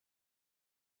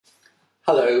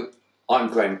Hello, I'm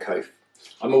Coath.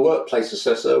 I'm a workplace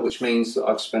assessor, which means that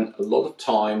I've spent a lot of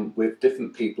time with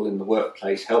different people in the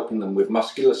workplace helping them with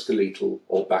musculoskeletal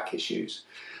or back issues.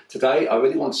 Today I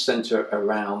really want to centre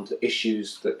around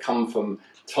issues that come from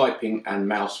typing and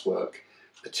mouse work,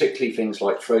 particularly things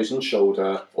like frozen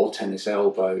shoulder or tennis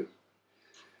elbow.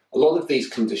 A lot of these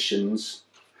conditions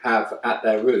have at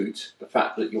their root the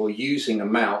fact that you're using a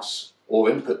mouse or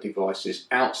input devices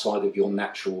outside of your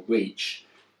natural reach.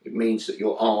 It means that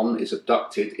your arm is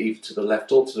abducted either to the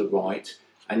left or to the right,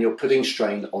 and you're putting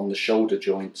strain on the shoulder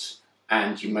joints,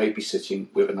 and you may be sitting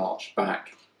with an arched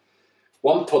back.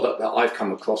 One product that I've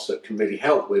come across that can really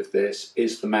help with this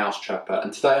is the Mousetrapper,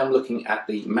 and today I'm looking at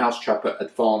the Mousetrapper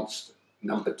Advance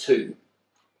number 2.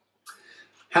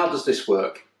 How does this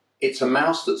work? It's a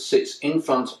mouse that sits in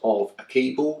front of a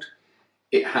keyboard.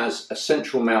 It has a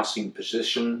central mousing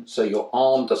position, so your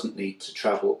arm doesn't need to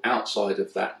travel outside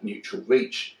of that neutral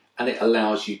reach, and it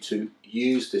allows you to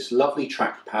use this lovely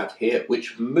trackpad here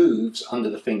which moves under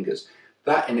the fingers.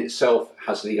 That in itself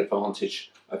has the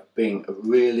advantage of being a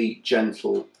really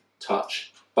gentle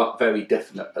touch but very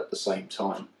definite at the same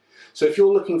time. So if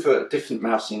you're looking for a different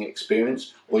mousing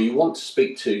experience, or you want to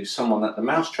speak to someone at the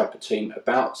Mousetrapper team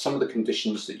about some of the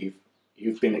conditions that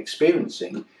you've been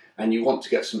experiencing, and you want to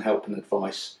get some help and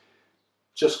advice,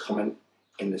 just comment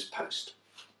in this post.